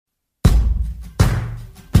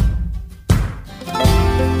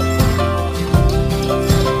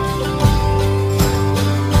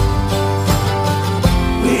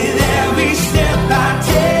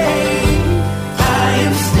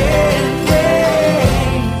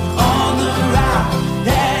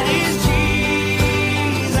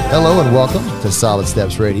Hello and welcome to Solid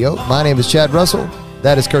Steps Radio. My name is Chad Russell.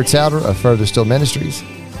 That is Kurt Souter of Further Still Ministries.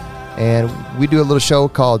 And we do a little show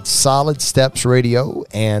called Solid Steps Radio.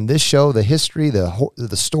 And this show, the history,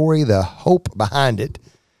 the story, the hope behind it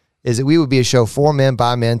is that we would be a show for men,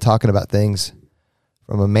 by men, talking about things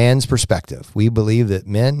from a man's perspective. We believe that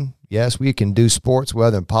men, yes, we can do sports,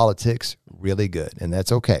 weather, and politics really good. And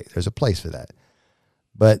that's okay. There's a place for that.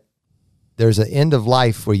 But there's an end of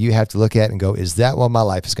life where you have to look at and go, is that what my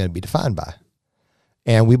life is going to be defined by?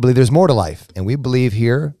 And we believe there's more to life. And we believe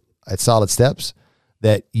here at Solid Steps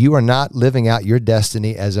that you are not living out your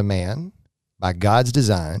destiny as a man by God's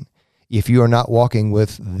design if you are not walking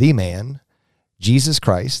with the man, Jesus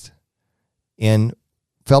Christ, in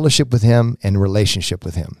fellowship with him and relationship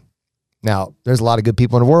with him. Now, there's a lot of good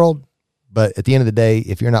people in the world, but at the end of the day,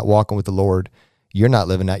 if you're not walking with the Lord, you're not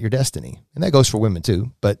living out your destiny. And that goes for women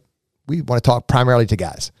too, but we want to talk primarily to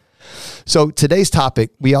guys. So today's topic,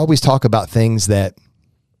 we always talk about things that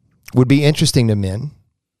would be interesting to men,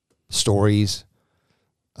 stories,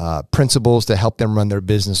 principles to help them run their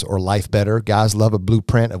business or life better. Guys love a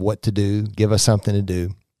blueprint of what to do, give us something to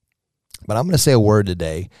do. But I'm going to say a word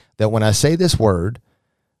today that when I say this word,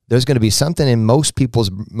 there's going to be something in most people's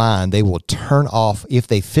mind they will turn off. If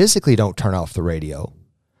they physically don't turn off the radio,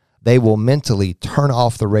 they will mentally turn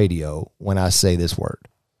off the radio when I say this word.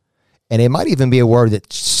 And it might even be a word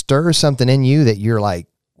that stirs something in you that you're like,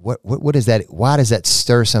 what is that? Why does that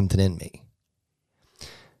stir something in me?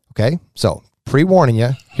 Okay, so pre-warning you,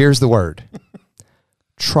 here's the word.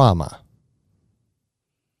 Trauma.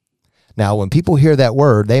 Now, when people hear that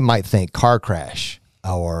word, they might think car crash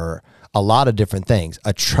or a lot of different things,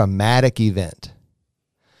 a traumatic event.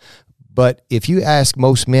 But if you ask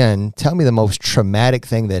most men, tell me the most traumatic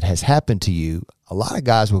thing that has happened to you, a lot of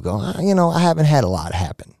guys will go, I haven't had a lot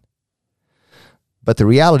happen. But the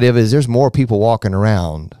reality of it is there's more people walking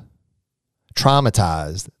around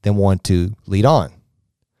traumatized than want to lead on.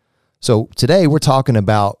 So today we're talking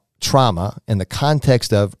about trauma in the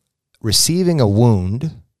context of receiving a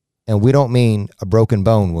wound, and we don't mean a broken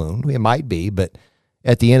bone wound. It might be, but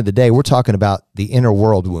at the end of the day, we're talking about the inner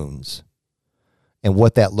world wounds and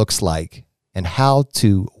what that looks like and how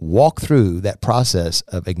to walk through that process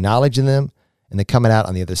of acknowledging them and then coming out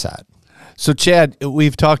on the other side. So, Chad,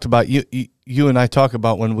 we've talked about, you and I talk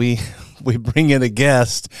about when we bring in a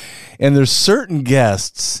guest, and there's certain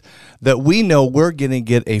guests that we know we're going to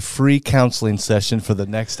get a free counseling session for the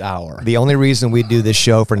next hour. The only reason we do this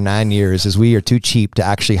show for 9 years is we are too cheap to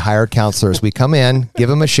actually hire counselors. We come in, give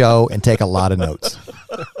them a show, and take a lot of notes.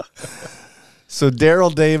 So,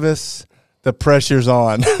 Darryll Davis, the pressure's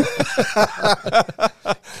on.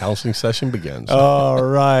 Counseling session begins. All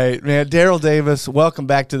right, man. Darryll Davis, welcome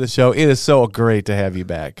back to the show. It is so great to have you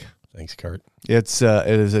back. Thanks, Kurt. It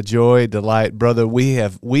is a joy, delight, brother. We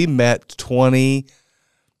met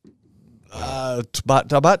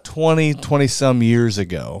about 20 some years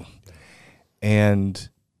ago, and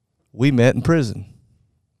we met in prison.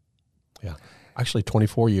 Yeah, actually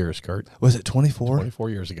 24 years, Kurt. Was it 24? 24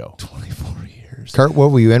 years ago. 24 years. Kurt, what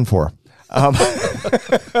were you in for? We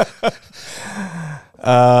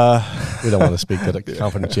don't want to speak to the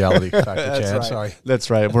confidentiality factor, Chad. Right. Sorry. That's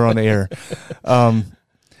right. We're on the air.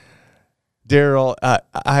 Darryll,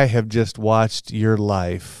 I have just watched your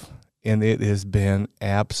life, and it has been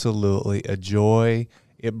absolutely a joy.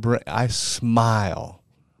 I smile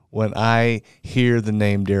when I hear the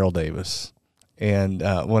name Darryll Davis, and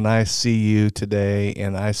when I see you today,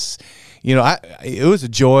 and it was a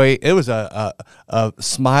joy. It was a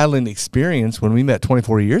smiling experience when we met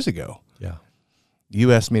 24 years ago. Yeah.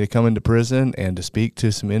 You asked me to come into prison and to speak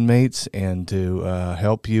to some inmates and to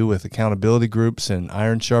help you with accountability groups and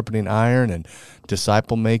iron sharpening iron and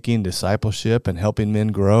discipleship, and helping men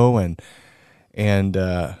grow, and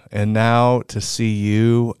now to see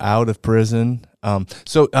you out of prison.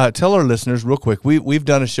 So tell our listeners real quick. We've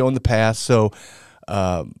done a show in the past,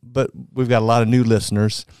 but we've got a lot of new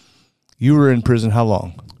listeners. You were in prison how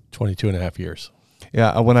long? 22 and a half years.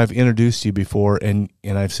 Yeah, when I've introduced you before, and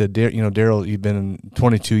I've said, Darryll, you've been in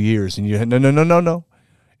 22 years, and you had, no,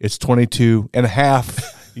 it's 22 and a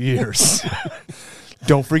half years.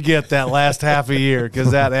 Don't forget that last half a year,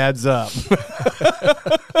 because that adds up.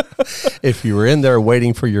 If you were in there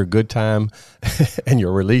waiting for your good time and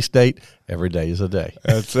your release date, every day is a day.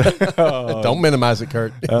 Don't minimize it,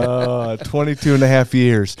 Kurt. 22 and a half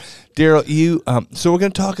years. Darryll, so we're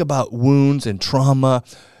going to talk about wounds and trauma,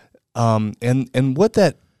 and what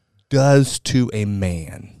that does to a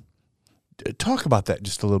man. Talk about that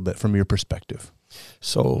just a little bit from your perspective.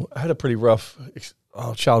 So I had a pretty rough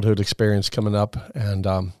childhood experience coming up, and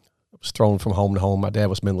was thrown from home to home. My dad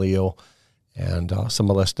was mentally ill, and some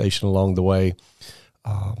molestation along the way.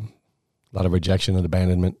 A lot of rejection and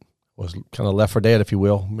abandonment. Was kind of left for dead, if you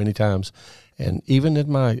will, many times. And even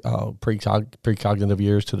in my precognitive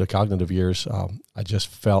years to the cognitive years, I just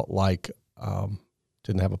felt like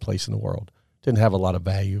didn't have a place in the world, didn't have a lot of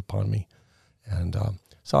value upon me. And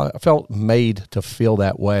so I felt made to feel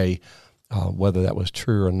that way, whether that was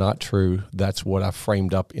true or not true. That's what I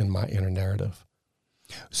framed up in my inner narrative.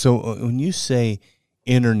 So when you say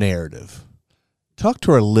inner narrative, talk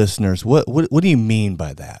to our listeners. What do you mean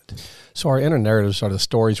by that? So our inner narratives are the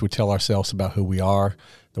stories we tell ourselves about who we are,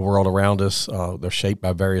 the world around us. They're shaped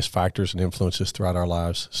by various factors and influences throughout our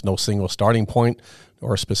lives. It's no single starting point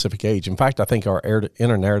or a specific age. In fact, I think our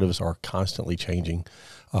inner narratives are constantly changing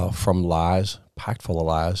from lies, packed full of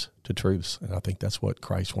lies, to truths. And I think that's what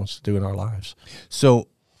Christ wants to do in our lives. So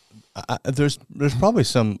there's probably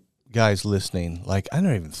some guys listening, like, I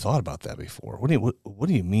never even thought about that before. What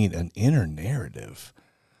do you mean an inner narrative?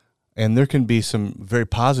 And there can be some very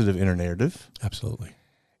positive inner narrative. Absolutely.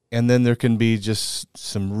 And then there can be just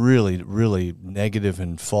some really, really negative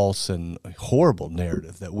and false and horrible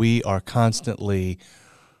narrative that we are constantly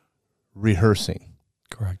rehearsing.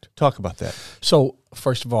 Correct. Talk about that. So,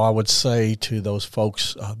 first of all, I would say to those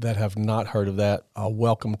folks that have not heard of that,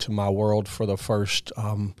 welcome to my world for the first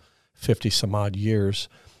 50 some odd years,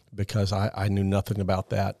 because I knew nothing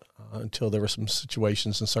about that until there were some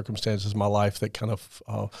situations and circumstances in my life that kind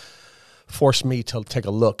of forced me to take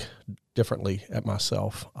a look differently at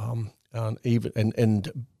myself.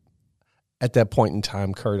 And at that point in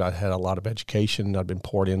time, Kurt, I had a lot of education. I'd been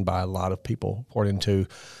poured in by a lot of people, poured into,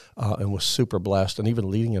 and was super blessed, and even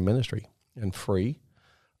leading a ministry and free.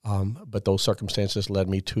 But those circumstances led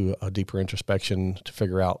me to a deeper introspection to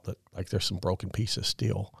figure out that, like, there's some broken pieces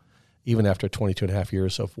still. Even after 22 and a half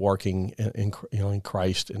years of working in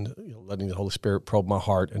Christ and letting the Holy Spirit probe my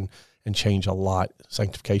heart and change a lot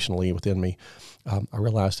sanctificationally within me, I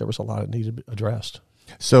realized there was a lot that needed to be addressed.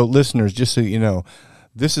 So, listeners, just so you know,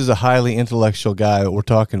 this is a highly intellectual guy that we're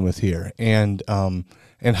talking with here, and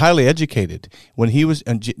highly educated. When he was,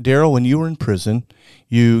 Darryll, when you were in prison,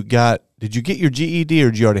 did you get your GED or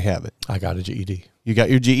did you already have it? I got a GED. You got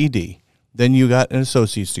your GED. Then you got an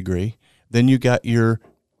associate's degree. Then you got your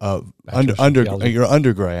your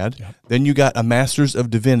undergrad. Yep. Then you got a master's of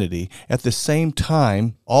divinity. At the same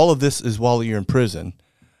time, all of this is while you're in prison.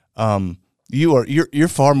 You're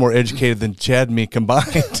far more educated than Chad and me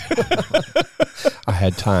combined. I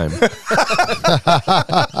had time.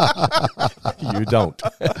 You don't.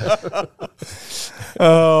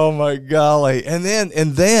 Oh my golly! And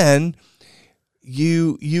then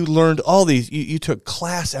you learned all these. You took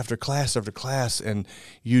class after class after class, and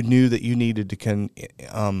you knew that you needed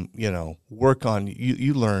to work on.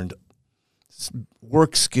 You learned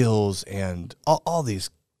work skills and all these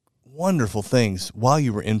wonderful things while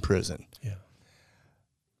you were in prison. Yeah.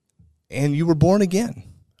 And you were born again.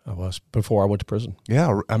 I was, before I went to prison.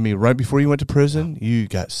 Yeah, I mean, right before you went to prison, you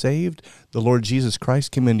got saved. The Lord Jesus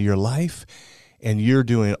Christ came into your life, and you're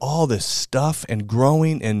doing all this stuff and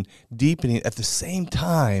growing and deepening. At the same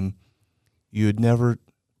time, you had never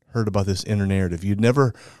heard about this inner narrative. You'd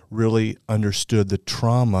never really understood the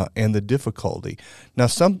trauma and the difficulty. Now,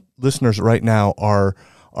 some listeners right now are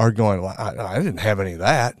going, well, I didn't have any of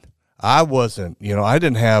that. I wasn't, I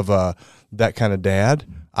didn't have that kind of dad.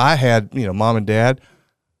 I had, mom and dad.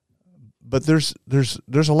 But there's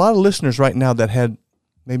a lot of listeners right now that had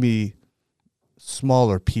maybe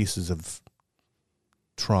smaller pieces of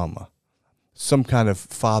trauma, some kind of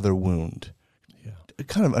father wound. Yeah.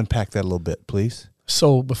 Kind of unpack that a little bit, please.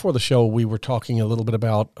 So before the show, we were talking a little bit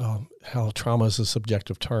about how trauma is a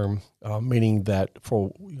subjective term, meaning that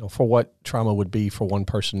for what trauma would be for one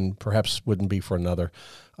person, perhaps wouldn't be for another.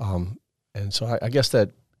 And so I guess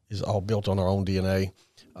that is all built on our own DNA.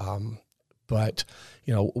 But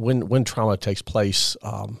when trauma takes place,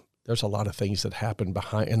 there's a lot of things that happen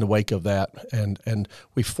in the wake of that, and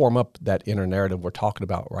we form up that inner narrative we're talking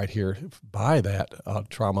about right here by that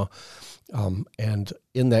trauma, and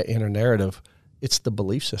in that inner narrative, it's the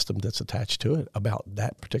belief system that's attached to it about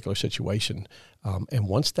that particular situation, and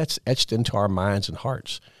once that's etched into our minds and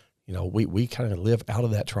hearts, we kind of live out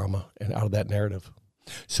of that trauma and out of that narrative.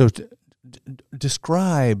 So,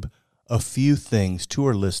 describe a few things to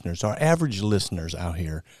our listeners, our average listeners out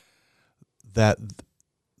here, that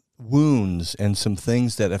wounds and some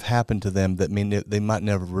things that have happened to them that they might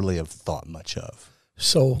never really have thought much of.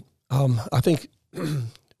 So I think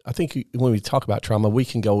when we talk about trauma, we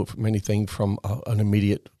can go from anything from an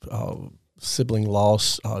immediate sibling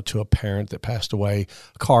loss to a parent that passed away,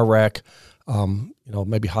 a car wreck,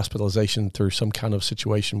 maybe hospitalization through some kind of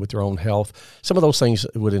situation with your own health. Some of those things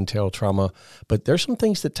would entail trauma, but there's some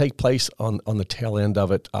things that take place on the tail end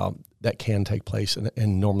of it that can take place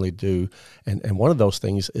and normally do. And one of those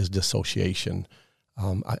things is dissociation.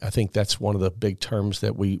 I think that's one of the big terms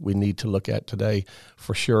that we need to look at today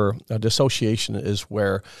for sure. Dissociation is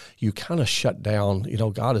where you kind of shut down.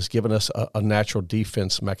 God has given us a natural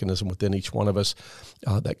defense mechanism within each one of us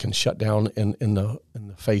that can shut down in the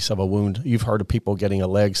face of a wound. You've heard of people getting a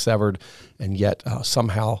leg severed, and yet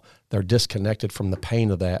somehow they're disconnected from the pain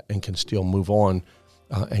of that and can still move on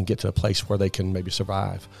and get to a place where they can maybe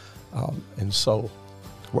survive. And so,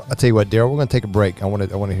 I'll tell you what, Darryll, we're going to take a break. I want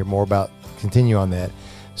to hear more about. Continue on that.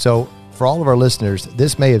 So for all of our listeners,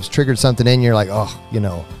 this may have triggered something in you. You're like, I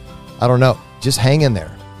don't know. Just hang in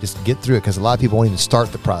there. Just get through it, because a lot of people won't even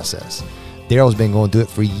start the process. Darryll's been going through it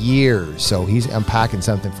for years, so he's unpacking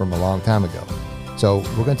something from a long time ago. So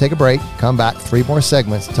we're going to take a break, come back, 3 more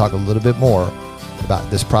segments to talk a little bit more about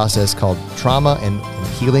this process called trauma and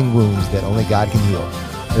healing wounds that only God can heal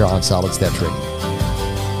here on Solid Steps Radio.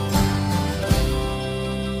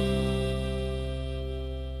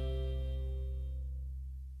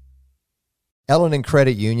 Ellen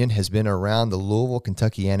Credit Union has been around the Louisville,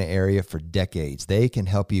 Kentuckiana area for decades. They can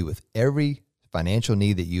help you with every financial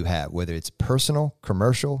need that you have, whether it's personal,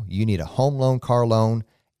 commercial, you need a home loan, car loan,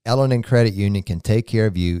 Ellen Credit Union can take care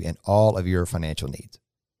of you and all of your financial needs.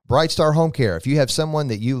 Bright Star Home Care, if you have someone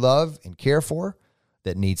that you love and care for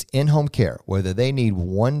that needs in-home care, whether they need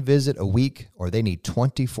 1 visit a week or they need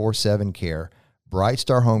 24/7 care, Bright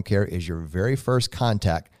Star Home Care is your very first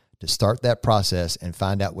contact to start that process and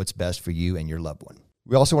find out what's best for you and your loved one.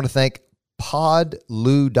 We also want to thank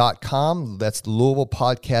podlu.com. That's Louisville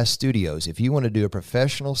Podcast Studios. If you want to do a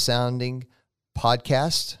professional sounding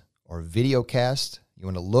podcast or video cast, you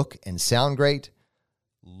want to look and sound great,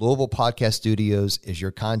 Louisville Podcast Studios is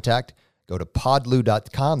your contact. Go to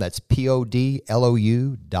podlu.com. That's podlou.com.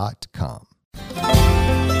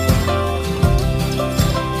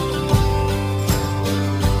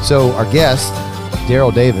 So our guest,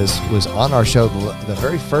 Darryll Davis, was on our show the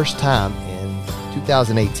very first time in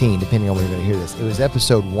 2018, depending on when you're going to hear this. It was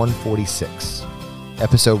episode 146.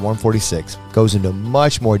 Episode 146 goes into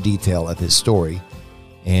much more detail of his story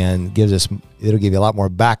and it'll give you a lot more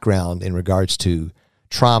background in regards to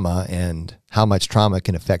trauma and how much trauma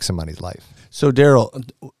can affect somebody's life. So Darryll,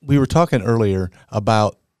 we were talking earlier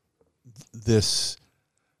about this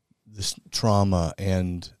trauma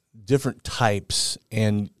and different types,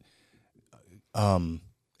 and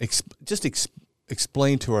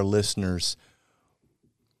explain to our listeners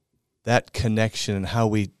that connection and how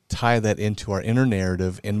we tie that into our inner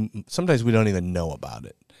narrative, and sometimes we don't even know about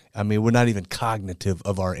it. I mean, we're not even cognitive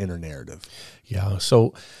of our inner narrative. Yeah,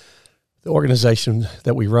 so the organization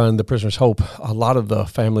that we run, the Prisoner's Hope, a lot of the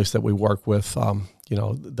families that we work with,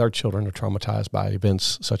 their children are traumatized by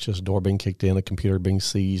events such as a door being kicked in, a computer being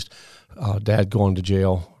seized, dad going to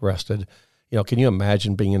jail, arrested. Can you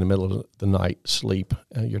imagine being in the middle of the night, sleep,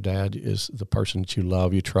 your dad is the person that you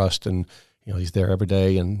love, you trust, and he's there every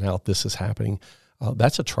day, and now this is happening.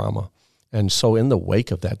 That's a trauma. And so in the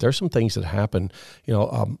wake of that, there's some things that happen,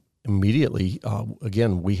 immediately.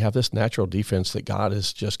 Again, we have this natural defense that God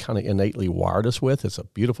has just kind of innately wired us with. It's a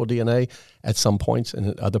beautiful DNA at some points, and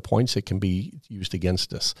at other points it can be used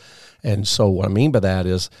against us. And so what I mean by that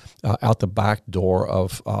is out the back door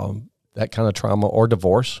of that kind of trauma or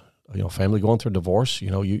divorce, family going through divorce,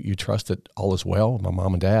 you trust that all is well, my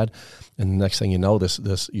mom and dad, and the next thing you know,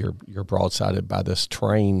 you're broadsided by this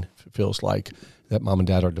train. It feels like that mom and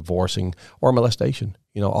dad are divorcing, or molestation.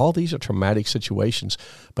 All these are traumatic situations,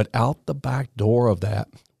 but out the back door of that,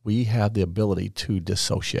 we have the ability to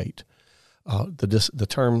dissociate.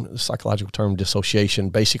 The psychological term dissociation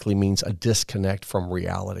basically means a disconnect from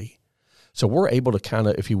reality. So we're able to kind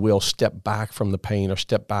of, if you will, step back from the pain or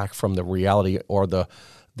step back from the reality or the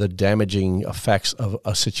damaging effects of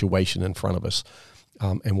a situation in front of us.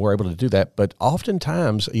 And we're able to do that. But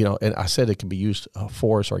oftentimes, and I said it can be used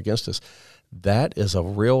for us or against us, that is a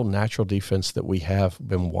real natural defense that we have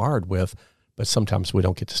been wired with, but sometimes we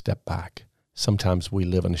don't get to step back. Sometimes we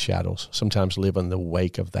live in the shadows, sometimes live in the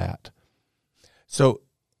wake of that. So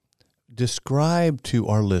describe to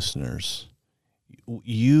our listeners,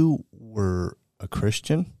 you were a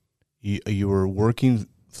Christian, you were working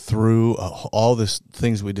through all these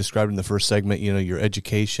things we described in the first segment, your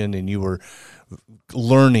education, and you were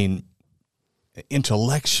learning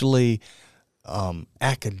intellectually,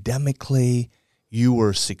 academically. You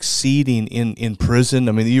were succeeding in prison.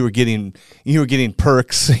 I mean, you were getting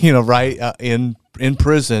perks, right, in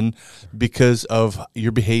prison because of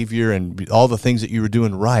your behavior and all the things that you were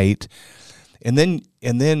doing right. And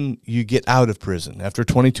then you get out of prison after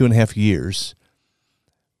 22 and a half years.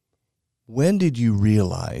 When did you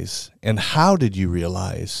realize, and how did you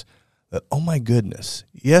realize that, oh my goodness,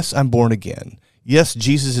 yes, I'm born again. Yes,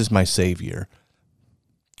 Jesus is my Savior,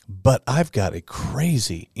 but I've got a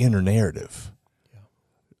crazy inner narrative.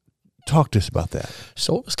 Talk to us about that.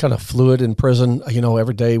 So it was kind of fluid in prison.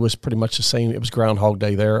 Every day was pretty much the same. It was Groundhog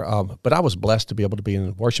Day there. But I was blessed to be able to be in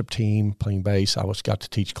a worship team, playing bass. I got to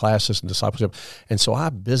teach classes and discipleship. And so I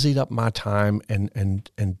busied up my time and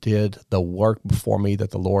did the work before me that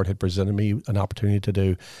the Lord had presented me an opportunity to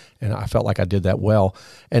do. And I felt like I did that well.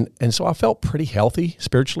 And so I felt pretty healthy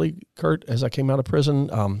spiritually, Kurt, as I came out of prison,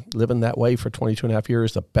 living that way for 22 and a half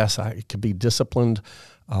years, the best I could be, disciplined,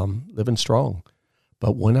 living strong.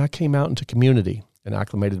 But when I came out into community and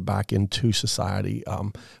acclimated back into society,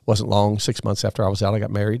 wasn't long, 6 months after I was out, I got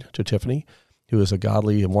married to Tiffany, who is a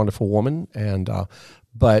godly and wonderful woman.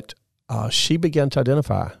 But she began to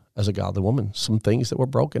identify as a godly woman some things that were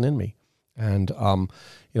broken in me. And,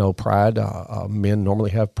 pride, men normally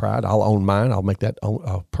have pride. I'll own mine. I'll make that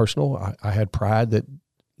personal. I had pride that,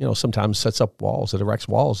 sometimes sets up walls, that erects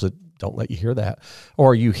walls that don't let you hear that.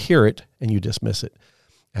 Or you hear it and you dismiss it.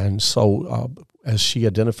 And so as she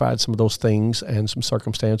identified some of those things and some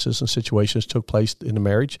circumstances and situations took place in the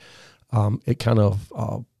marriage, it kind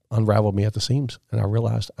of unraveled me at the seams. And I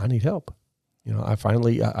realized I need help. I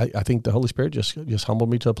finally, I think the Holy Spirit just humbled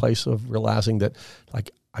me to a place of realizing that,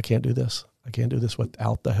 like, I can't do this. I can't do this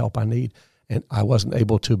without the help I need. And I wasn't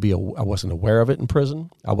able to I wasn't aware of it in prison.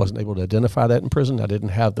 I wasn't able to identify that in prison. I didn't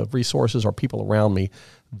have the resources or people around me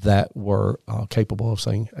that were capable of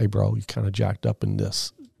saying, hey, bro, you kind of jacked up in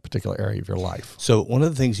this particular area of your life. So one of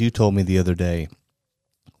the things you told me the other day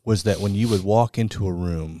was that when you would walk into a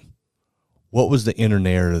room, what was the inner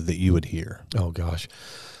narrative that you would hear? Oh, gosh.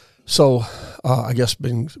 So I guess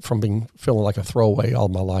feeling like a throwaway all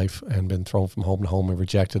my life and been thrown from home to home and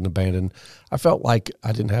rejected and abandoned, I felt like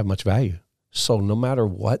I didn't have much value. So no matter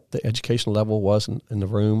what the education level was in the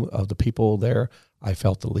room of the people there, I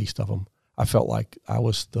felt the least of them. I felt like I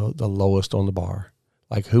was the lowest on the bar.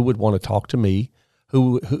 Like, who would want to talk to me?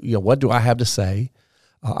 Who what do I have to say?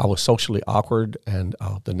 I was socially awkward, and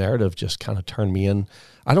the narrative just kind of turned me in.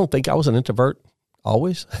 I don't think I was an introvert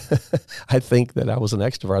always. I think that I was an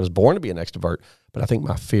extrovert. I was born to be an extrovert, but I think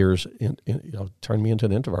my fears turned me into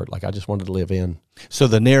an introvert. Like, I just wanted to live in. So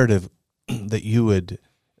the narrative that you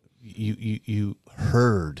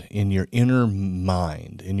heard in your inner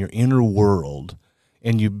mind, in your inner world,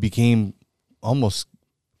 and you became almost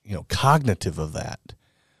cognitive of that,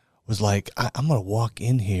 was like, I'm going to walk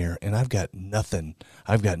in here and I've got nothing.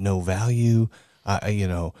 I've got no value.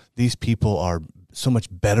 These people are so much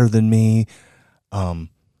better than me.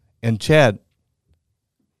 And Chad,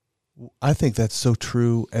 I think that's so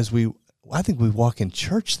true. I think we walk in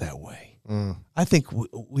church that way. I think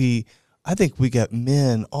we got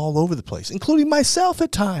men all over the place, including myself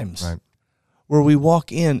at times, right, where we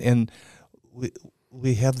walk in and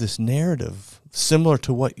we have this narrative similar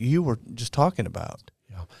to what you were just talking about.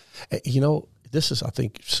 This is, I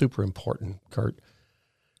think, super important, Kurt.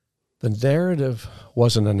 The narrative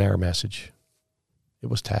wasn't a narrow message. It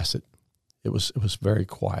was tacit. It was very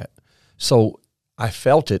quiet. So I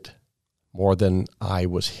felt it more than I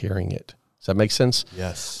was hearing it. Does that make sense?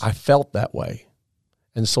 Yes. I felt that way.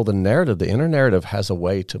 And so the inner narrative has a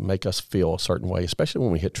way to make us feel a certain way, especially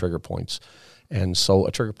when we hit trigger points. And so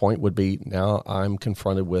a trigger point would be, now I'm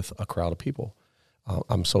confronted with a crowd of people.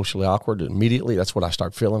 I'm socially awkward. Immediately, that's what I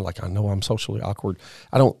start feeling, like I know I'm socially awkward.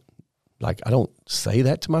 I don't say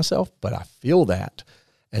that to myself, but I feel that.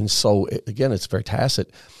 And so, again, it's very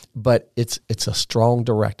tacit, but it's a strong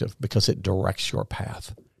directive because it directs your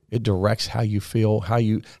path. It directs how you feel, how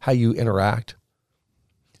you interact.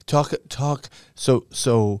 Talk.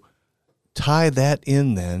 So tie that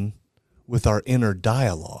in then with our inner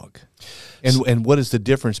dialogue. And what is the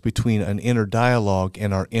difference between an inner dialogue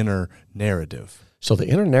and our inner narrative? So the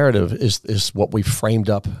inner narrative is what we framed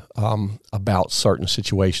up about certain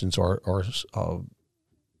situations or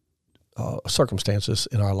circumstances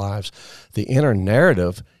in our lives. The inner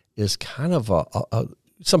narrative is kind of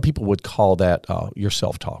some people would call that your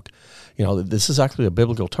self-talk. This is actually a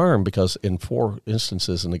biblical term because in 4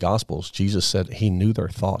 instances in the Gospels, Jesus said he knew their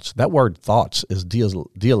thoughts. That word thoughts is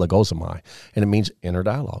dialogosomai, and it means inner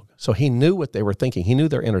dialogue. So he knew what they were thinking. He knew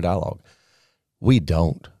their inner dialogue. We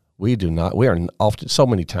don't. We do not. We are often, so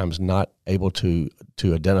many times, not able to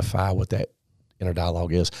identify what that inner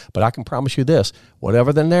dialogue is. But I can promise you this,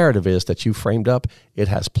 whatever the narrative is that you framed up, it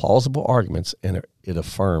has plausible arguments and it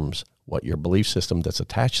affirms what your belief system that's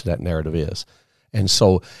attached to that narrative is. And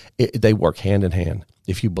so they work hand in hand.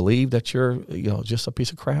 If you believe that you're, just a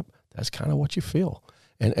piece of crap, that's kind of what you feel.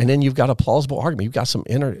 And then you've got a plausible argument. You've got some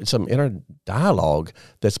inner dialogue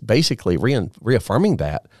that's basically reaffirming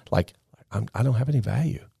that, like, I don't have any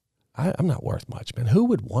value. I'm not worth much, man. Who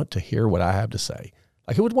would want to hear what I have to say?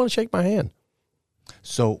 Like, who would want to shake my hand?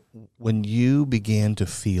 So when you began to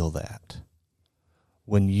feel that,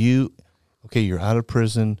 you're out of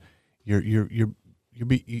prison, you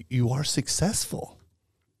are successful,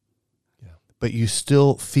 but you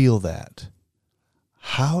still feel that.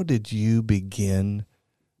 How did you begin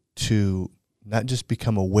to not just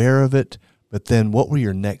become aware of it, but then what were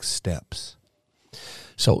your next steps?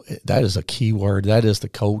 So that is a key word. That is the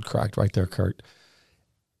code cracked right there, Kurt.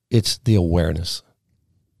 It's the awareness.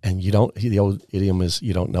 And the old idiom is,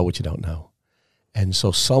 you don't know what you don't know. And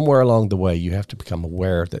so somewhere along the way, you have to become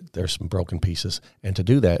aware that there's some broken pieces. And to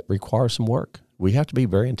do that requires some work. We have to be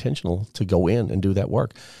very intentional to go in and do that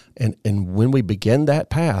work. And when we begin that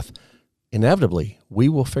path, inevitably, we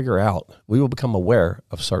will become aware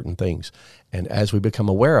of certain things. And as we become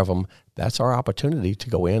aware of them, that's our opportunity to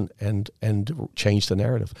go in and change the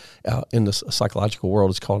narrative. In the psychological world,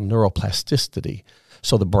 it's called neuroplasticity.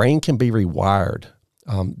 So the brain can be rewired.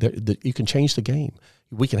 You can change the game.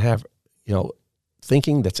 We can have,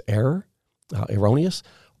 thinking that's erroneous,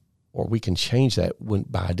 or we can change that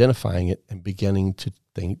by identifying it and beginning to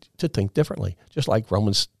think differently. Just like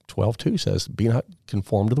Romans 12:2 says, be not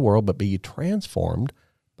conformed to the world, but be ye transformed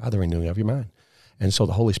by the renewing of your mind. And so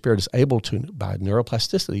the Holy Spirit is able to, by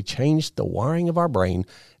neuroplasticity, change the wiring of our brain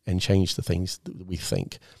and change the things that we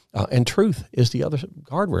think. And truth is the other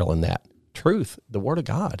guardrail in that. Truth, the Word of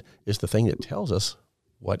God, is the thing that tells us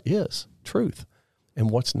what is truth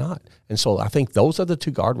and what's not. And so I think those are the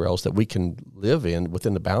two guardrails that we can live in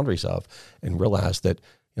within the boundaries of and realize that,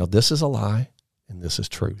 this is a lie and this is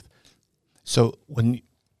truth. So when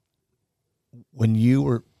you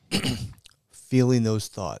were feeling those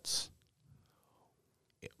thoughts,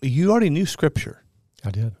 you already knew Scripture. I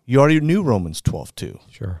did. You already knew Romans 12:2.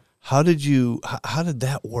 Sure. How did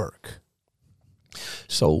that work?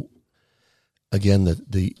 So again,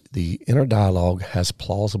 the inner dialogue has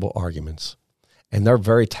plausible arguments, and they're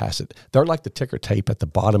very tacit. They're like the ticker tape at the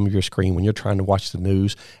bottom of your screen when you're trying to watch the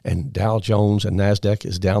news and Dow Jones and NASDAQ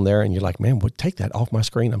is down there, and you're like, man, take that off my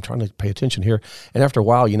screen. I'm trying to pay attention here. And after a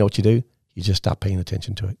while, you know what you do? You just stop paying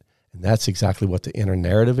attention to it. And that's exactly what the inner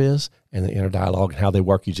narrative is and the inner dialogue and how they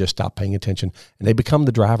work. You just stop paying attention, and they become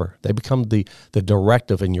the driver. They become the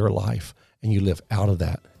directive in your life, and you live out of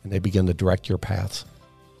that, and they begin to direct your paths.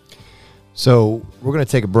 So we're going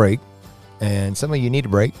to take a break, and some of you need a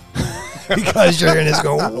break because you're in this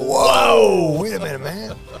going, whoa, wait a minute,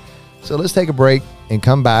 man. So let's take a break and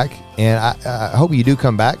come back, and I hope you do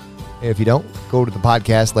come back. If you don't, go to the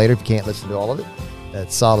podcast later if you can't listen to all of it.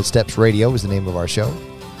 That's Solid Steps Radio is the name of our show.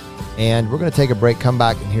 And we're going to take a break, come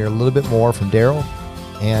back, and hear a little bit more from Darryll,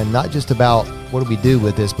 and not just about what do we do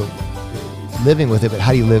with this, but living with it, but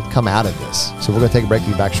how do you come out of this? So we're going to take a break,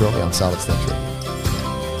 be back shortly on Solid Steps Radio.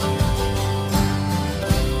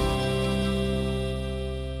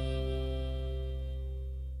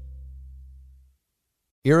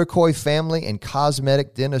 Iroquois Family and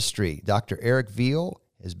Cosmetic Dentistry. Dr. Eric Veal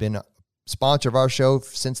has been a sponsor of our show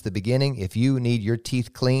since the beginning. If you need your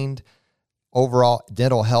teeth cleaned, overall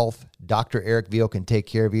dental health, Dr. Eric Veal can take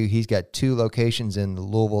care of you. He's got 2 locations in the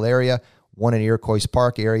Louisville area, one in Iroquois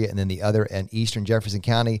Park area, and then the other in Eastern Jefferson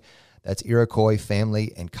County. That's Iroquois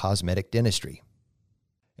Family and Cosmetic Dentistry.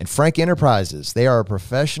 And Frank Enterprises, they are a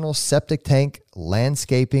professional septic tank,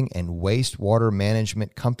 landscaping, and wastewater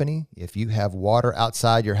management company. If you have water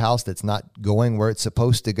outside your house that's not going where it's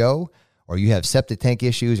supposed to go, or you have septic tank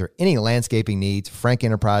issues or any landscaping needs, Frank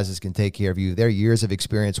Enterprises can take care of you. Their years of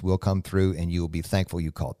experience will come through, and you will be thankful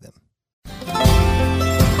you called them.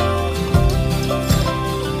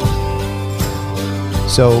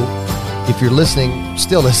 So if you're listening,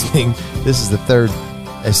 still listening, this is the third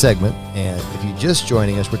segment, and if you're just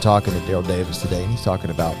joining us, we're talking to Darryll Davis today, and he's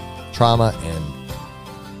talking about trauma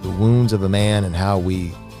and the wounds of a man and how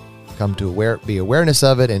we come to be awareness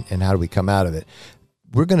of it and how do we come out of it.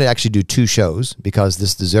 We're going to actually do 2 shows because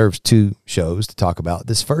this deserves 2 shows to talk about.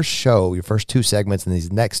 This first show, your first 2 segments, and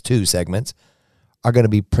these next 2 segments are going to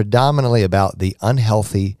be predominantly about the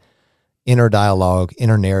unhealthy inner dialogue,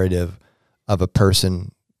 inner narrative of a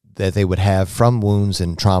person that they would have from wounds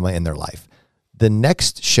and trauma in their life. The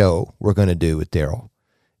next show we're going to do with Darryll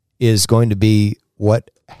is going to be what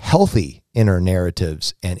healthy inner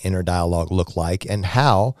narratives and inner dialogue look like, and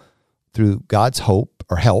how, through God's help,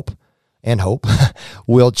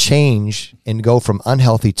 we'll change and go from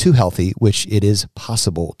unhealthy to healthy, which it is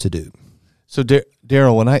possible to do. So,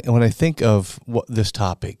 Darryll, when I think of this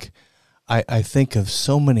topic, I think of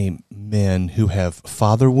so many men who have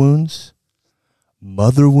father wounds,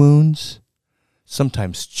 mother wounds,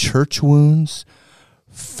 sometimes church wounds,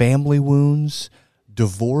 family wounds,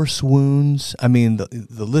 divorce wounds. I mean,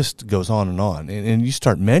 the list goes on. And you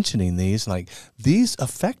start mentioning these, like, these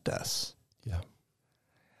affect us. Yeah.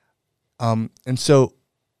 And so,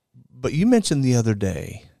 but you mentioned the other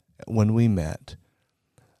day when we met,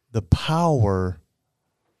 the power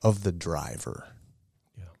of the driver.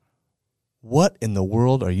 Yeah. What in the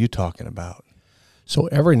world are you talking about? So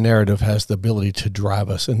every narrative has the ability to drive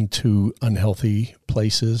us into unhealthy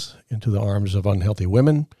places, into the arms of unhealthy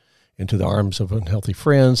women, into the arms of unhealthy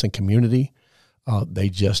friends and community. They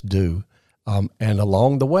just do. And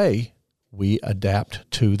along the way, we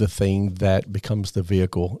adapt to the thing that becomes the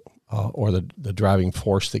vehicle or the driving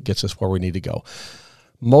force that gets us where we need to go.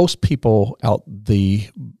 Most people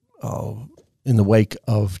in the wake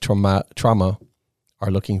of trauma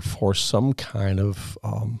are looking for some kind of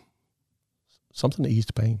something to ease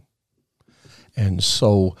the pain. And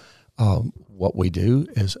so what we do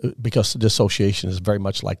is, because the dissociation is very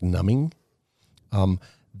much like numbing,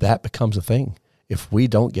 that becomes a thing. If we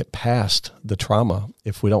don't get past the trauma,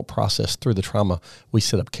 if we don't process through the trauma, we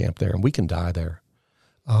set up camp there and we can die there.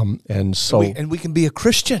 And we can be a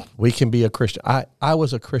Christian. We can be a Christian. I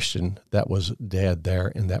was a Christian that was dead there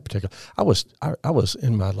in that particular. I was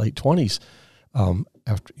in my late 20s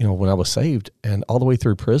after when I was saved, and all the way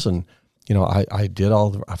through prison. I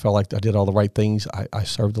felt like I did all the right things. I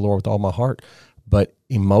served the Lord with all my heart, but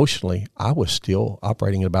emotionally, I was still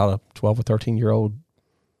operating at about a 12 or 13-year-old,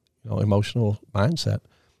 emotional mindset,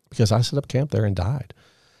 because I set up camp there and died.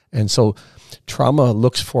 And so trauma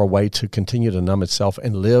looks for a way to continue to numb itself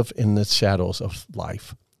and live in the shadows of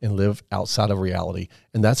life and live outside of reality.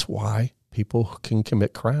 And that's why people can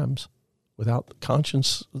commit crimes without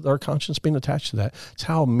their conscience being attached to that. It's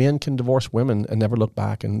how men can divorce women and never look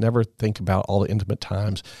back and never think about all the intimate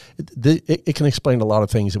times. It can explain a lot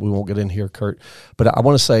of things that we won't get in here, Kurt. But I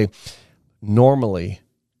want to say, normally,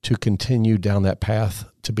 to continue down that path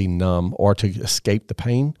to be numb or to escape the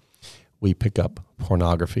pain, we pick up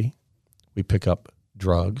pornography, we pick up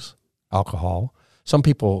drugs, alcohol. Some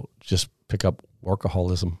people just pick up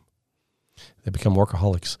workaholism. They become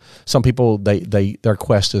workaholics. Some people, their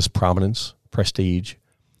quest is prominence, prestige,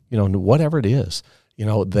 whatever it is.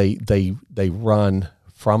 They run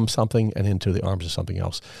from something and into the arms of something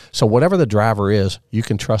else. So whatever the driver is, you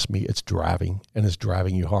can trust me, it's driving, and it's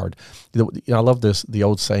driving you hard. I love the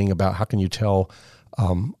old saying about how can you tell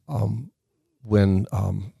when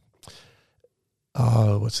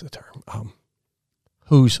what's the term?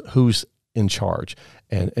 Who's in charge?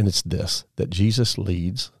 And it's this, that Jesus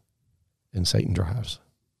leads and Satan drives.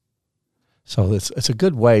 So it's a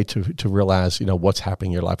good way to realize, what's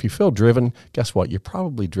happening in your life. If you feel driven, guess what? You're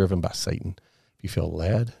probably driven by Satan. If you feel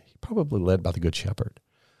led, you're probably led by the Good Shepherd.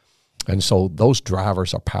 And so those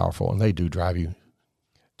drivers are powerful, and they do drive you.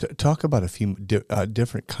 Talk about a few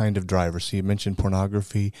different kind of drivers. So you mentioned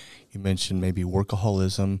pornography. You mentioned maybe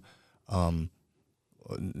workaholism.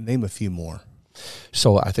 Name a few more.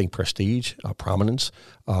 So I think prestige, prominence.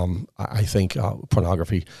 I think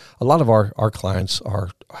pornography. A lot of our clients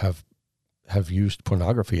have used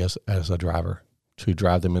pornography as a driver to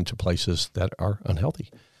drive them into places that are unhealthy,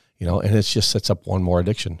 and it just sets up one more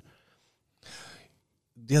addiction.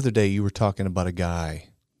 The other day you were talking about a guy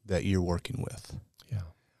that you're working with. Yeah.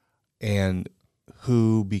 And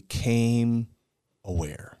who became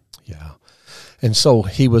aware. Yeah. And so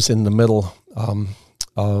he was in the middle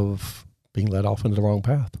of being led off into the wrong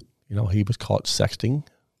path. He was caught sexting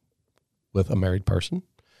with a married person,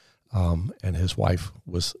 and his wife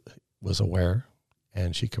was aware,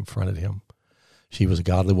 and she confronted him. She was a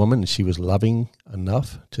godly woman, and she was loving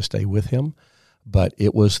enough to stay with him, but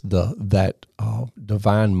it was that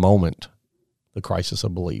divine moment, the crisis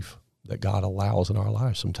of belief, that God allows in our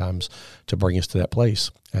lives sometimes to bring us to that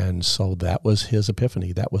place. And so that was his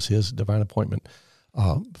epiphany. That was his divine appointment.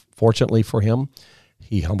 Fortunately for him,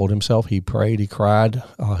 he humbled himself. He prayed. He cried.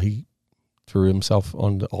 He threw himself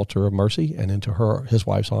on the altar of mercy and into his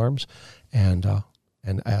wife's arms, and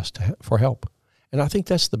asked for help. And I think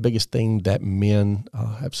that's the biggest thing that men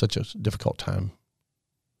have such a difficult time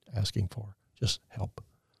asking for, just help.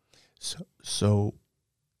 So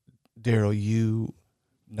Darryll, you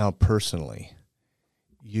now personally,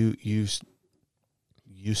 you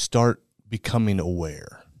start becoming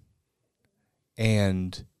aware,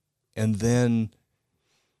 and then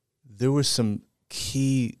there were some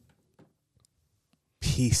key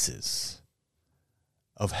pieces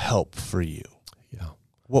of help for you. Yeah.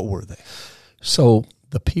 What were they? So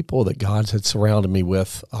the people that God had surrounded me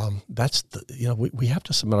with, that's we have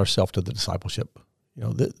to submit ourselves to the discipleship.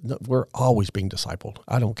 We're always being discipled.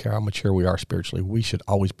 I don't care how mature we are spiritually. We should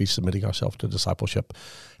always be submitting ourselves to discipleship.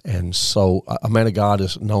 And so a man of God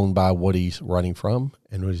is known by what he's running from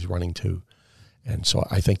and what he's running to. And so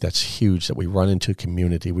I think that's huge, that we run into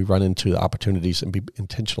community, we run into opportunities and be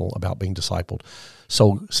intentional about being discipled.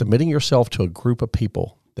 So submitting yourself to a group of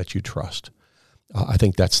people that you trust, I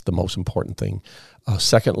think that's the most important thing.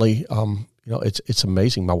 Secondly, it's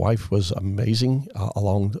amazing. My wife was amazing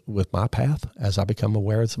along with my path as I become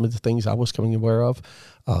aware of some of the things I was becoming aware of,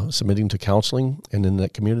 submitting to counseling and in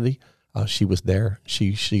that community. She was there.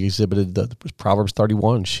 She exhibited the Proverbs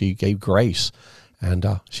 31. She gave grace. And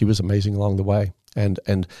she was amazing along the way. And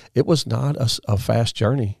it was not a fast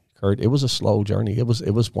journey, Kurt. It was a slow journey. It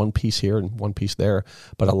was one piece here and one piece there,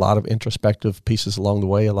 but a lot of introspective pieces along the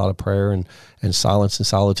way, a lot of prayer and silence and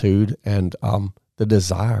solitude, and the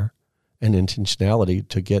desire and intentionality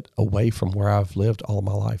to get away from where I've lived all of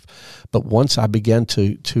my life. But once I began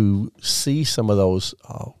to see some of those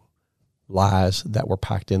lies that were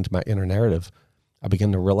packed into my inner narrative, I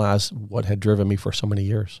began to realize what had driven me for so many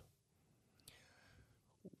years.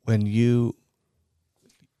 When you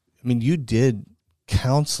did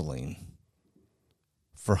counseling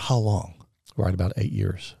for how long? Right, about 8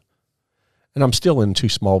 years. And I'm still in 2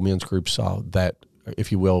 small men's groups that,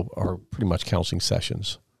 if you will, are pretty much counseling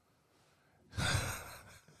sessions.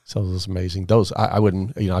 So it was amazing. Those, I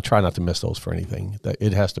wouldn't, I try not to miss those for anything.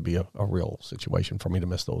 It has to be a real situation for me to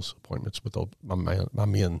miss those appointments with my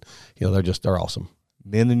men. They're awesome.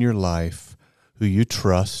 Men in your life who you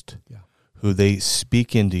trust, who they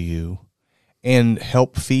speak into you and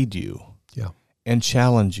help feed you, and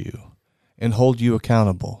challenge you and hold you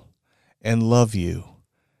accountable and love you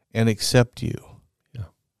and accept you. Yeah.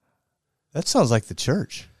 That sounds like the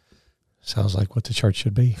church. Sounds like what the church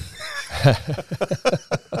should be.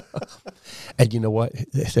 And you know what?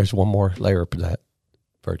 There's one more layer of that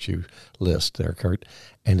virtue list there, Kurt,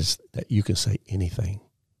 and it's that you can say anything.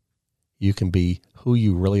 You can be who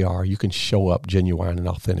you really are. You can show up genuine and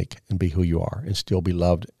authentic and be who you are and still be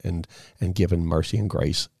loved and given mercy and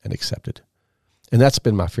grace and accepted. And that's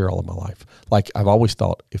been my fear all of my life. Like, I've always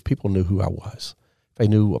thought, if people knew who I was, if they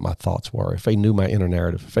knew what my thoughts were, if they knew my inner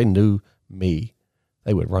narrative, if they knew me,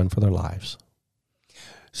 they would run for their lives.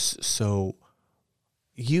 So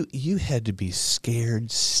you had to be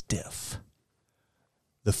scared stiff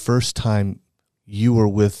the first time you were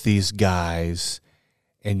with these guys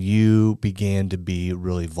and you began to be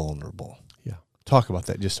really vulnerable. Yeah. Talk about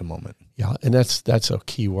that just a moment. Yeah, and that's a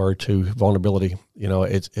key word too, vulnerability.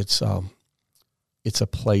 It's a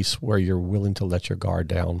place where you're willing to let your guard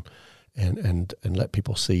down and let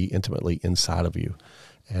people see intimately inside of you.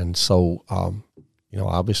 And so,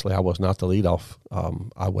 obviously I was not the lead off.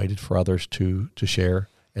 I waited for others to share.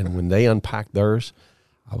 And when they unpacked theirs,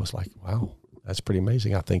 I was like, wow, that's pretty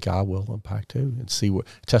amazing. I think I will unpack too and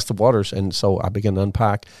test the waters. And so I began to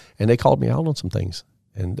unpack, and they called me out on some things,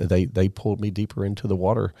 and they pulled me deeper into the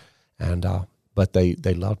water. And, but they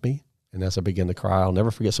loved me. And as I began to cry, I'll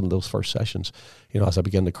never forget some of those first sessions, as I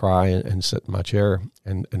began to cry and sit in my chair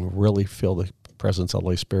and really feel the presence of the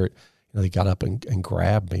Holy Spirit, they got up and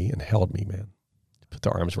grabbed me and held me, man, put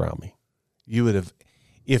their arms around me.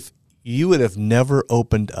 If you would have never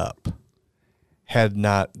opened up had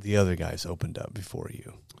not the other guys opened up before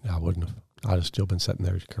you. I wouldn't have. I'd have still been sitting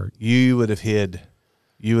there, Kurt. You would have hid.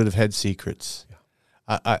 You would have had secrets.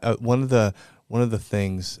 Yeah. One of the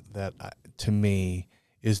things that to me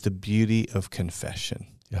is the beauty of confession.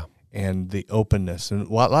 Yeah. And the openness. And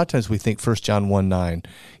a lot of times we think 1 John 1:9,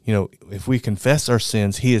 if we confess our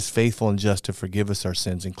sins, he is faithful and just to forgive us our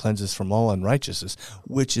sins and cleanse us from all unrighteousness,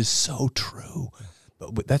 which is so true.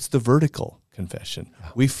 But that's the vertical confession. Yeah.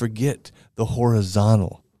 We forget the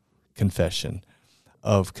horizontal confession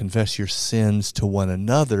of confess your sins to one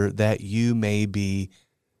another that you may be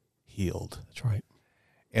healed. That's right.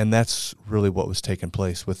 And that's really what was taking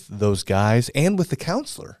place with those guys and with the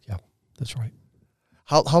counselor. Yeah, that's right.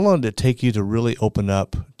 How long did it take you to really open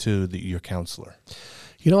up to your counselor?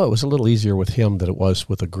 It was a little easier with him than it was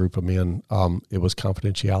with a group of men. It was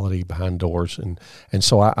confidentiality behind doors. And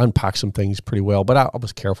so I unpacked some things pretty well, but I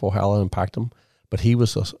was careful how I unpacked them. But he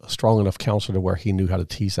was a strong enough counselor to where he knew how to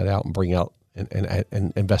tease that out and bring out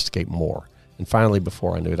and investigate more. And finally,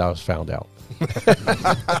 before I knew it, I was found out.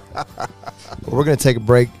 We're going to take a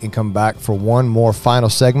break and come back for one more final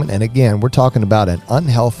segment. And again, we're talking about an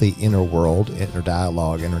unhealthy inner world, inner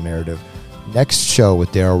dialogue, inner narrative. Next show with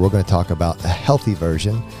Darryll, we're going to talk about a healthy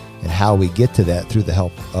version and how we get to that through the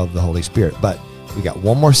help of the Holy Spirit. But we got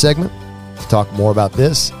one more segment to talk more about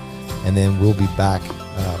this, and then we'll be back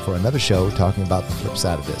for another show talking about the flip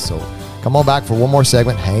side of this. So come on back for one more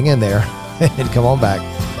segment. Hang in there and come on back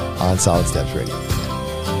on Solid Steps Radio.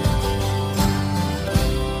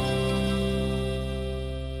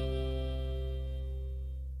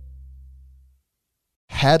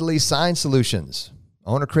 Hadley Sign Solutions.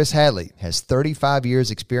 Owner Chris Hadley has 35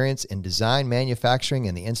 years experience in design, manufacturing,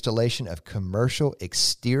 and the installation of commercial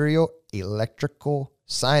exterior electrical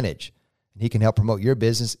signage. And he can help promote your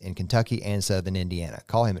business in Kentucky and Southern Indiana.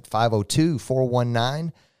 Call him at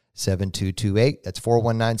 502-419-7228. That's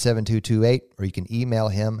 419-7228. Or you can email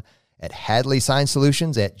him at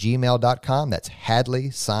hadleysignsolutions@gmail.com. That's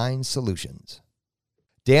Hadley Sign Solutions.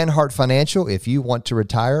 Dan Hart Financial, if you want to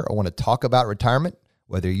retire or want to talk about retirement,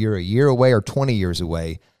 whether you're a year away or 20 years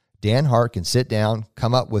away, Dan Hart can sit down,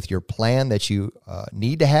 come up with your plan that you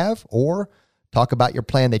need to have, or talk about your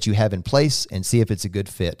plan that you have in place and see if it's a good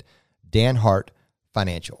fit. Dan Hart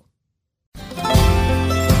Financial.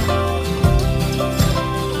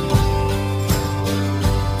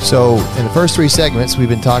 So in the first three segments, we've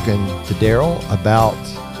been talking to Darryll about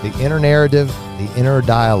the inner narrative, the inner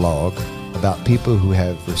dialogue about people who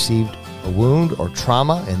have received a wound or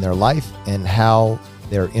trauma in their life and how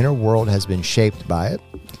their inner world has been shaped by it.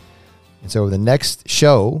 And so the next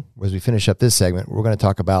show, as we finish up this segment, we're going to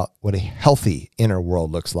talk about what a healthy inner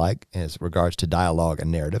world looks like as regards to dialogue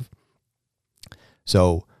and narrative.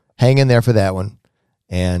 So hang in there for that one.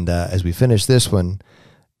 And as we finish this one,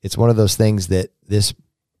 it's one of those things that this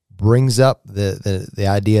brings up the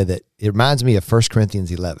idea that it reminds me of 1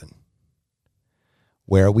 Corinthians 11,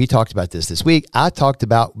 where we talked about this week. I talked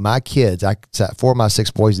about my kids. I sat 4 of my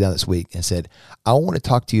 6 boys down this week and said, I want to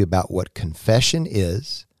talk to you about what confession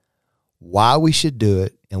is, why we should do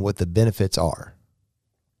it, and what the benefits are.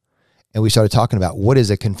 And we started talking about what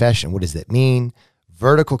is a confession? What does that mean?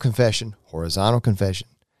 Vertical confession, horizontal confession.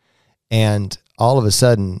 And all of a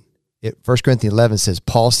sudden, 1 Corinthians 11 says,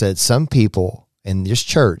 Paul said, some people in this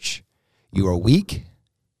church, you are weak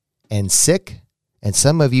and sick, and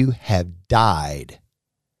some of you have died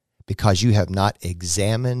because you have not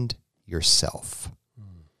examined yourself.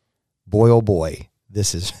 Boy, oh boy,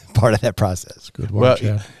 this is part of that process. Good work, well,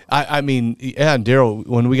 yeah. I mean, yeah, and Darryll,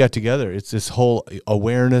 when we got together, it's this whole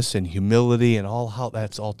awareness and humility and all how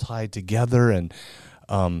that's all tied together. And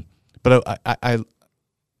but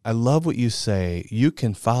I love what you say. You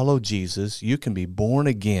can follow Jesus, you can be born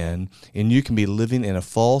again, and you can be living in a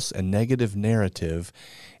false and negative narrative.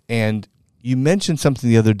 And you mentioned something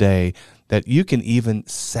the other day that you can even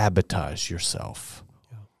sabotage yourself.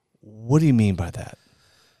 Yeah. What do you mean by that?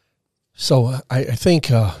 So I think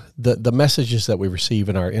the messages that we receive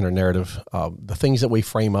in our inner narrative, the things that we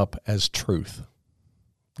frame up as truth.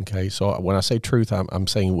 Okay, so when I say truth, I'm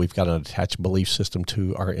saying we've got an attached belief system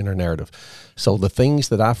to our inner narrative. So the things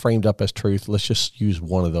that I framed up as truth, let's just use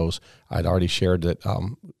one of those. I'd already shared that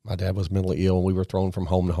my dad was mentally ill and we were thrown from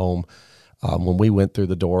home to home. When we went through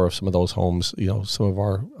the door of some of those homes, some of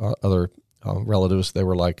our other relatives, they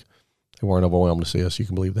weren't overwhelmed to see us. You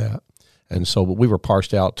can believe that. And so we were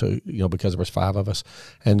parsed out to, because there was 5 of us.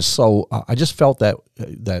 And so I just felt that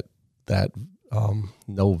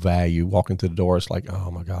no value walking through the door. It's like, oh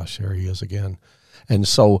my gosh, there he is again. And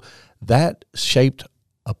so that shaped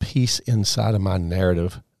a piece inside of my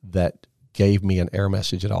narrative that gave me an error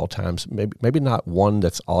message at all times. Maybe not one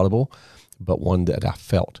that's audible, but one that I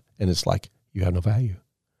felt. And it's like, you have no value.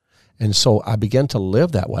 And so I began to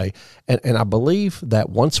live that way. And I believe that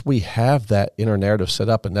once we have that inner narrative set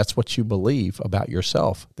up, and that's what you believe about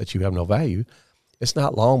yourself, that you have no value, it's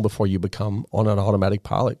not long before you become on an automatic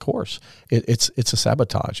pilot course. It's a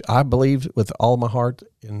sabotage. I believe with all my heart,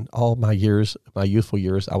 in all my years, my youthful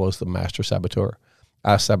years, I was the master saboteur.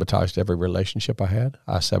 I sabotaged every relationship I had.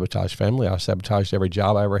 I sabotaged family. I sabotaged every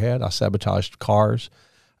job I ever had. I sabotaged cars.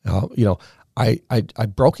 I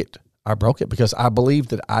broke it. I broke it because I believed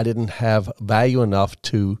that I didn't have value enough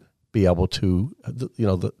to be able to,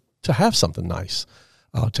 to have something nice,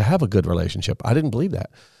 to have a good relationship. I didn't believe that.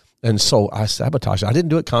 And so I sabotaged. I didn't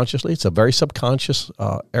do it consciously. It's a very subconscious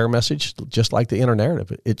error message, just like the inner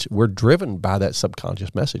narrative. We're driven by that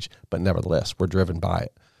subconscious message, but nevertheless, we're driven by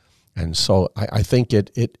it. And so I think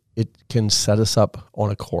it can set us up on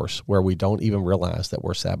a course where we don't even realize that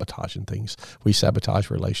we're sabotaging things. We sabotage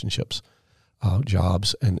relationships,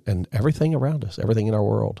 jobs, and everything around us, everything in our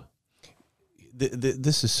world.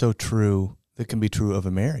 This is so true. That can be true of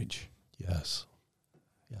a marriage. Yes.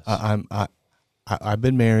 I've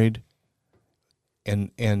been married,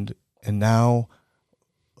 and now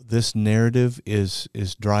this narrative is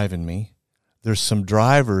driving me. There's some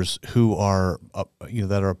drivers who are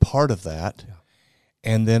that are a part of that, yeah.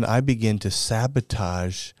 And then I begin to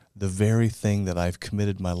sabotage the very thing that I've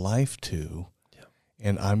committed my life to,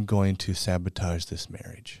 and I'm going to sabotage this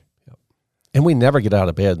marriage. And we never get out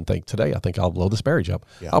of bed and think, today I think I'll blow this marriage up.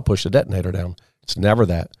 Yeah. I'll push the detonator down. It's never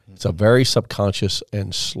that. It's a very subconscious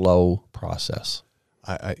and slow process.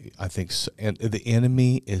 I think so. And the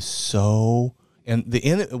enemy is so, and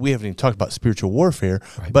we haven't even talked about spiritual warfare,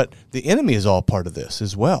 Right. but the enemy is all part of this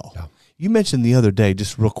as well. Yeah. You mentioned the other day,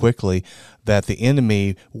 just real quickly, that the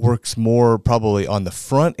enemy works more probably on the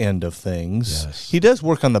front end of things. Yes. He does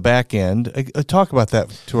work on the back end. Talk about that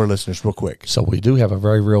to our listeners real quick. So we do have a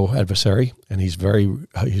very real adversary, and he's very,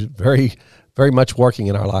 very much working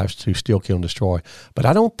in our lives to steal, kill, and destroy. But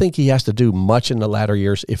I don't think he has to do much in the latter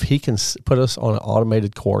years if he can put us on an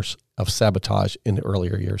automated course of sabotage in the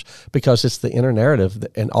earlier years, because it's the inner narrative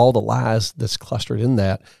and all the lies that's clustered in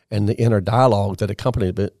that, and the inner dialogue that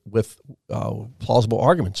accompanied it with plausible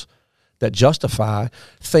arguments that justify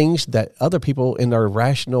things that other people in their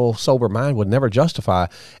rational, sober mind would never justify.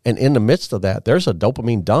 And in the midst of that, there's a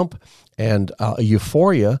dopamine dump and a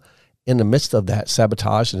euphoria in the midst of that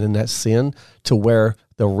sabotage and in that sin, to where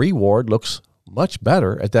the reward looks much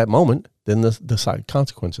better at that moment than the side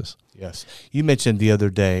consequences. Yes. You mentioned the other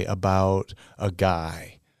day about a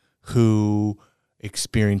guy who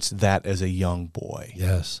experienced that as a young boy.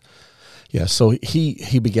 Yes. Yeah, so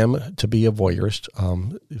he began to be a voyeurist.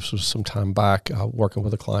 This was some time back, working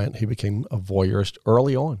with a client. He became a voyeurist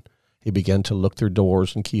early on. He began to look through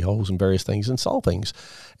doors and keyholes and various things and saw things.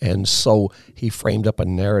 And so he framed up a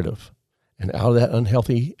narrative. And out of that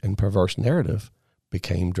unhealthy and perverse narrative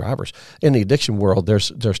became drivers. In the addiction world,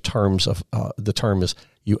 there's terms of, the term is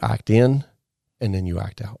you act in and then you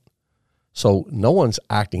act out. So no one's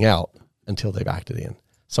acting out until they've acted in.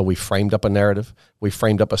 So we framed up a narrative, we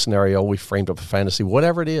framed up a scenario, we framed up a fantasy,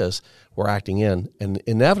 whatever it is, we're acting in, and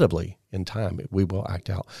inevitably in time we will act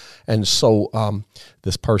out. And so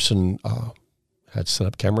this person had set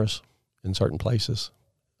up cameras in certain places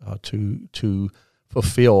to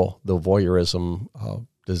fulfill the voyeurism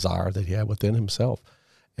desire that he had within himself.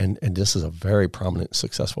 And this is a very prominent,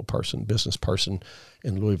 successful person, business person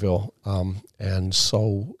in Louisville. And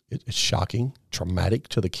so it's shocking, traumatic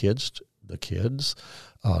to the kids,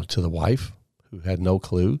 to the wife who had no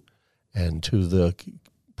clue, and to the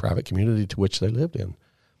private community to which they lived in.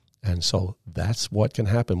 And so that's what can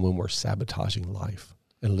happen when we're sabotaging life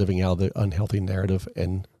and living out the unhealthy narrative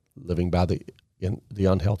and living by the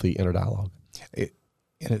unhealthy inner dialogue.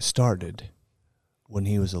 And it started when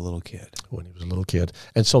he was a little kid.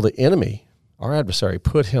 And so the enemy, our adversary,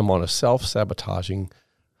 put him on a self-sabotaging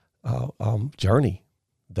journey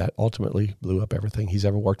that ultimately blew up everything he's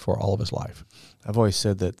ever worked for all of his life. I've always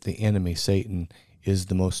said that the enemy, Satan, is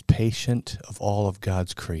the most patient of all of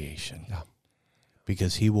God's creation. Yeah.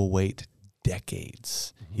 Because he will wait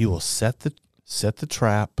decades. Mm-hmm. He will set the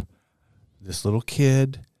trap. This little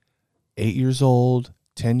kid, 8 years old,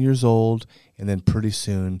 10 years old, and then pretty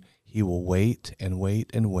soon he will wait and wait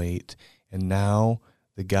and wait. And now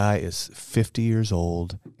the guy is 50 years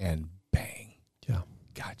old, and bang. Yeah.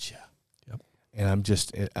 Gotcha. Yep. And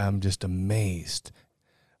I'm just amazed.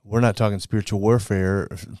 We're not talking spiritual warfare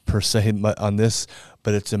per se on this,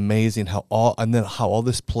 but it's amazing how all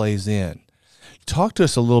this plays in. Talk to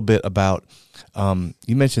us a little bit about,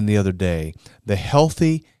 you mentioned the other day, the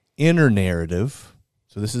healthy inner narrative.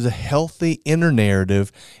 So this is a healthy inner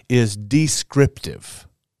narrative is descriptive.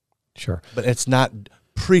 Sure. But it's not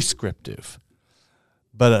prescriptive.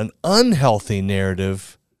 But an unhealthy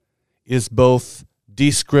narrative is both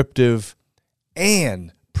descriptive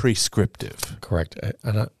and prescriptive. Correct.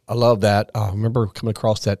 And I love that. I remember coming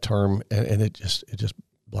across that term, and it just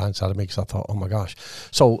blindsided me because I thought, oh my gosh.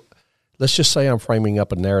 So let's just say I'm framing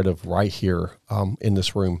up a narrative right here in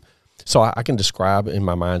this room. So I can describe in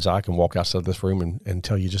my mind's eye, I can walk outside of this room and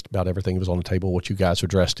tell you just about everything that was on the table, what you guys are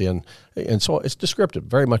dressed in. And so it's descriptive,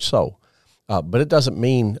 very much so. But it doesn't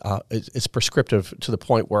mean it's prescriptive to the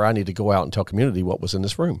point where I need to go out and tell community what was in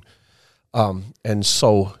this room. And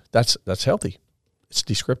so that's healthy. It's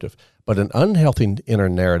descriptive. But an unhealthy inner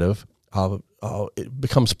narrative, it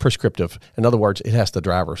becomes prescriptive. In other words, it has the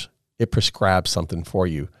drivers. It prescribes something for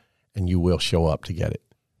you, and you will show up to get it.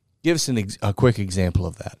 Give us a quick example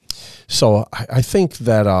of that. So I think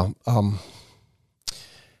that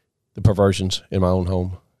the perversions in my own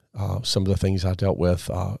home, some of the things I dealt with,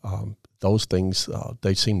 those things,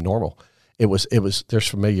 they seem normal. There's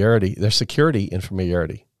familiarity, there's security in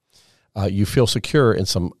familiarity. You feel secure in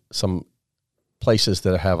some places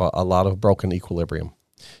that have a lot of broken equilibrium.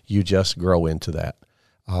 You just grow into that.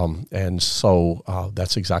 And so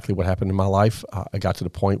that's exactly what happened in my life. I got to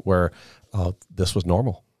the point where this was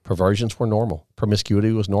normal. Perversions were normal.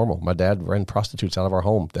 Promiscuity was normal. My dad ran prostitutes out of our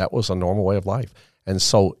home. That was a normal way of life. And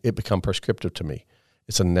so it become prescriptive to me.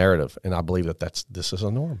 It's a narrative, and I believe that this is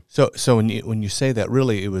a norm. So when you say that,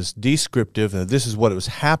 really, it was descriptive, and this is what was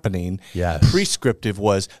happening. Yes. Prescriptive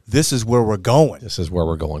was, this is where we're going. This is where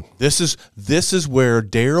we're going. This is where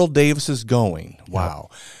Darryll Davis is going. Wow.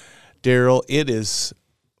 Yep. Darryll, it is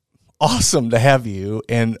awesome to have you,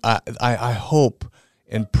 and I hope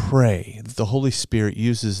and pray that the Holy Spirit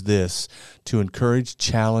uses this to encourage,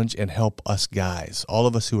 challenge, and help us guys, all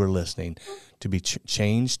of us who are listening, to be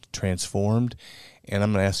changed, transformed. And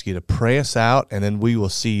I'm going to ask you to pray us out, and then we will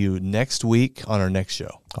see you next week on our next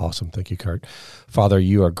show. Awesome. Thank you, Kurt. Father,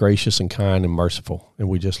 you are gracious and kind and merciful, and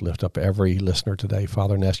we just lift up every listener today,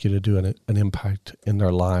 Father, and ask you to do an impact in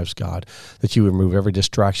their lives, God, that you would remove every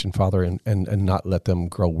distraction, Father, and not let them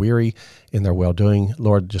grow weary in their well-doing.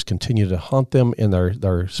 Lord, just continue to haunt them in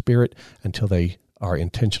their spirit until they are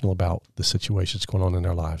intentional about the situations going on in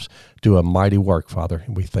their lives. Do a mighty work, Father,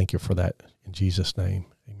 and we thank you for that. In Jesus' name.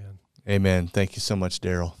 Amen. Thank you so much,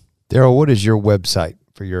 Darryll. Darryll, what is your website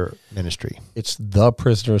for your ministry? It's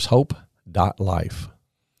theprisonershope.life.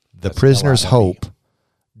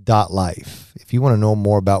 Theprisonershope.life. If you want to know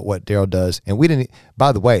more about what Darryll does, and we didn't,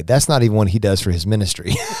 by the way, that's not even what he does for his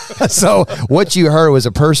ministry. So what you heard was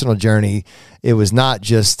a personal journey. It was not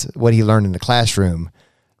just what he learned in the classroom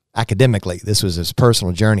academically. This was his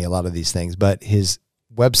personal journey, a lot of these things. But his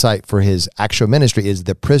website for his actual ministry is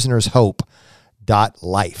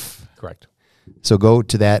theprisonershope.life. Correct. So go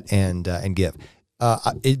to that and give.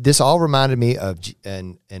 This all reminded me of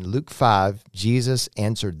in Luke 5, Jesus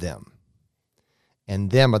answered them, and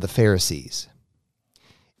them are the Pharisees.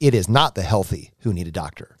 It is not the healthy who need a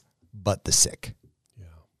doctor, but the sick.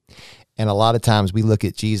 Yeah. And a lot of times we look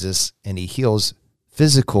at Jesus and he heals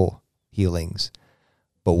physical healings,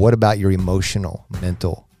 but what about your emotional,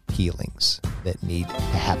 mental healings that need to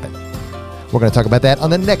happen? We're going to talk about that on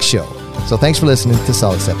the next show. So thanks for listening to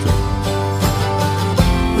Solid Steps Radio.